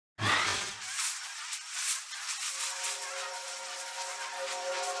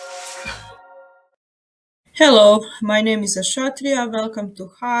Hello, my name is Ashatria. Welcome to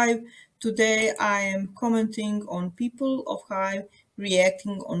Hive. Today I am commenting on People of Hive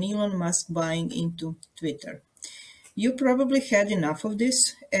reacting on Elon Musk buying into Twitter. You probably had enough of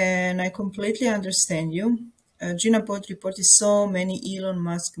this, and I completely understand you. Gina Pod reported so many Elon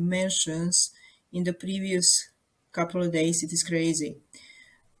Musk mentions in the previous couple of days, it is crazy.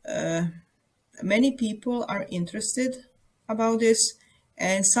 Many people are interested about this,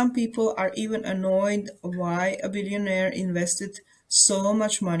 and some people are even annoyed why a billionaire invested so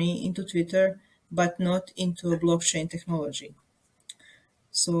much money into Twitter but not into a blockchain technology.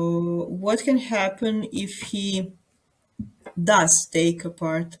 So, what can happen if he does take a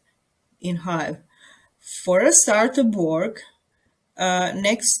part in Hive? For a starter, Borg,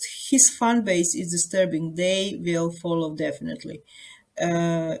 next, his fan base is disturbing. They will follow definitely.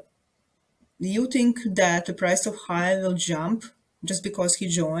 Uh, you think that the price of Hive will jump just because he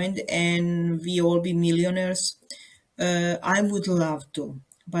joined and we all be millionaires? I would love to,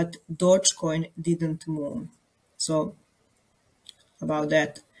 but Dogecoin didn't move. So, about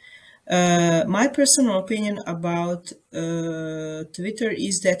that. My personal opinion about Twitter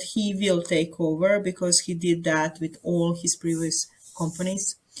is that he will take over because he did that with all his previous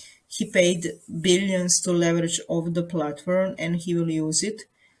companies. He paid billions to leverage off the platform and he will use it.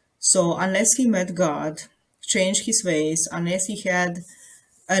 So unless he met God, changed his ways, unless he had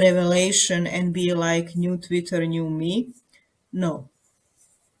a revelation and be like new Twitter, new me, no.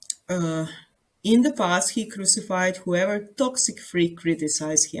 Uh, in the past, he crucified whoever toxic freak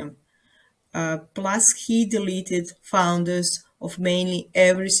criticized him. Plus, he deleted founders of mainly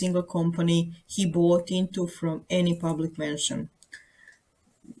every single company he bought into from any public mention.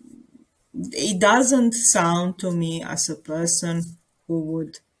 It doesn't sound to me as a person who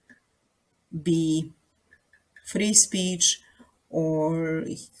would be free speech or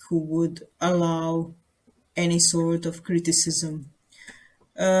who would allow any sort of criticism.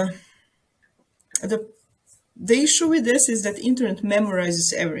 Uh, the the issue with this is that internet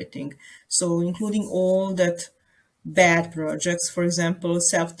memorizes everything, so including all that bad projects, for example,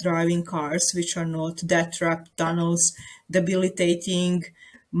 self-driving cars, which are not death trap tunnels, debilitating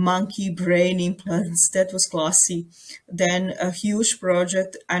monkey brain implants. That was classy. Then a huge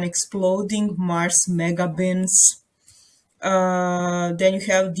project, an exploding Mars megabins. Then you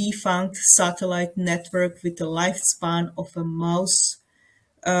have defunct satellite network with a lifespan of a mouse.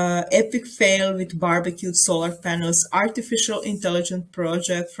 Epic fail with barbecued solar panels, artificial intelligence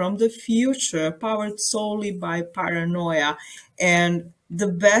project from the future powered solely by paranoia, and the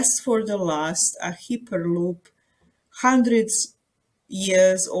best for the last, a Hyperloop, hundreds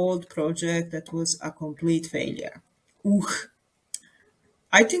years old project that was a complete failure. Ooh.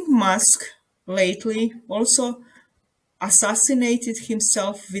 I think Musk lately also assassinated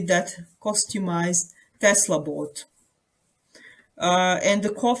himself with that customized Tesla bot. And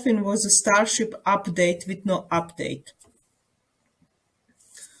the coffin was a Starship update with no update.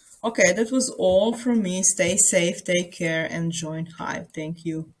 Okay, that was all from me. Stay safe, take care, and join Hive. Thank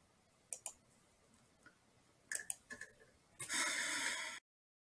you.